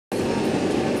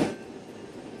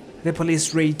The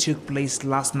police raid took place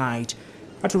last night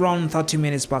at around 30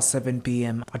 minutes past 7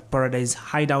 p.m. at Paradise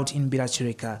Hideout in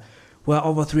Kireka, where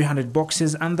over 300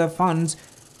 boxers and their fans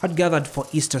had gathered for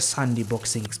Easter Sunday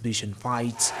boxing exhibition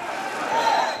fights.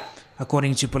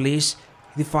 According to police,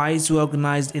 the fights were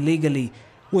organized illegally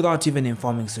without even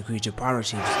informing security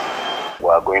operatives. We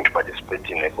are going to participate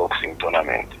in a boxing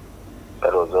tournament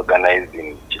that was organized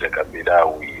in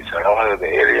Kireka. We surrounded the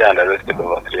area and arrested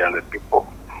over 300 people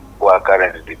who are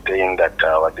currently detained at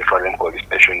our different police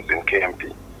stations in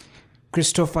KMP.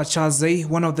 Christopher Chaze,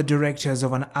 one of the directors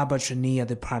of an abattoir near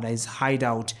the Paradise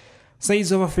Hideout,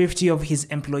 says over 50 of his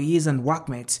employees and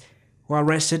workmates were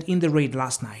arrested in the raid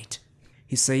last night.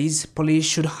 He says police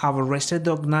should have arrested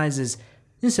the organizers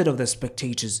instead of the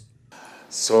spectators.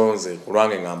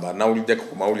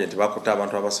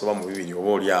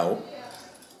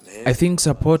 I think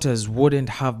supporters wouldn't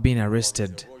have been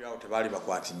arrested.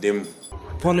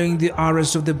 Following the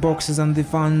arrest of the boxers and the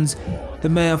fans, the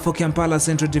mayor for Kampala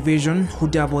Central Division, who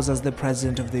doubles as the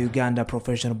president of the Uganda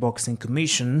Professional Boxing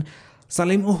Commission,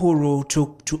 Salim Uhuru,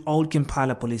 took to Old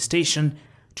Kampala Police Station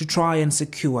to try and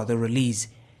secure the release.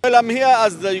 Well, I'm here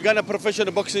as the Uganda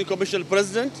Professional Boxing Commission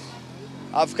president.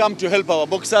 I've come to help our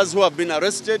boxers who have been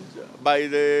arrested by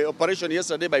the operation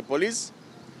yesterday by police.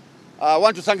 I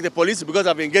want to thank the police because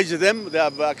I've engaged them. They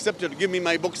have accepted to give me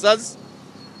my boxers.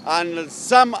 And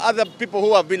some other people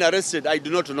who have been arrested, I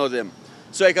do not know them.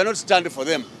 So I cannot stand for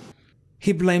them.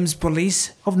 He blames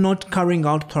police of not carrying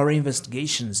out thorough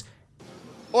investigations.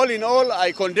 All in all,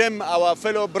 I condemn our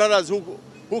fellow brothers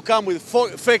who come with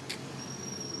fake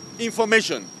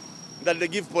information that they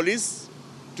give police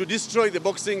to destroy the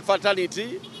boxing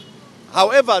fraternity.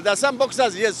 However, there are some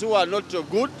boxers, yes, who are not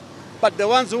good, but the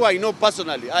ones who I know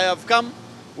personally, I have come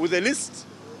with a list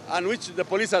and which the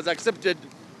police has accepted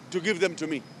to give them to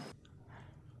me.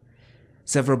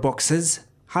 Several boxers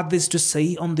had this to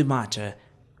say on the matter.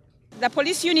 The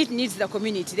police unit needs the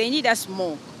community. They need us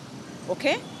more,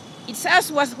 okay? It's us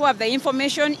who have the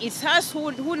information. It's us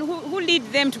who lead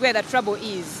them to where the trouble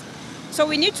is. So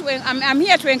we need to, I'm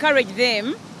here to encourage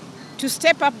them to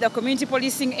step up the community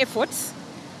policing efforts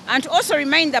and to also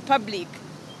remind the public,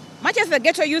 much as the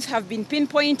ghetto youth have been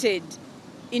pinpointed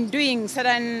in doing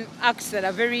certain acts that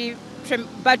are very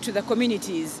bad to the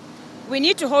communities, we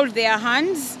need to hold their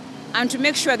hands and to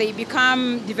make sure they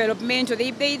become developmental.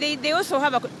 They also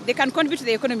they can contribute to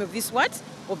the economy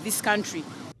of this country.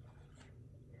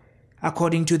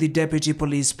 According to the deputy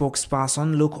police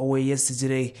spokesperson Luke Owe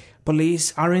yesterday,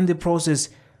 police are in the process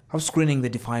of screening the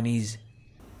detainees.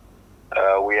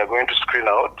 We are going to screen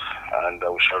out and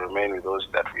we shall remain with those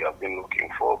that we have been looking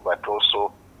for, but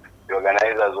also the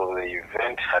organizers of the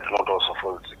event had not also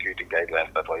followed security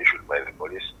guidelines that were issued by the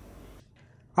police.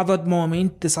 At that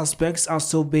moment, the suspects are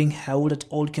still being held at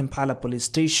Old Kampala Police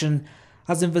Station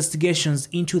as investigations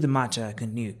into the matter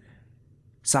continue.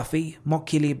 Safi,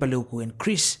 Mokili Baluku and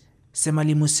Chris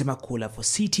Semalimu Semakula for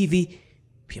CTV,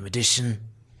 PM Edition.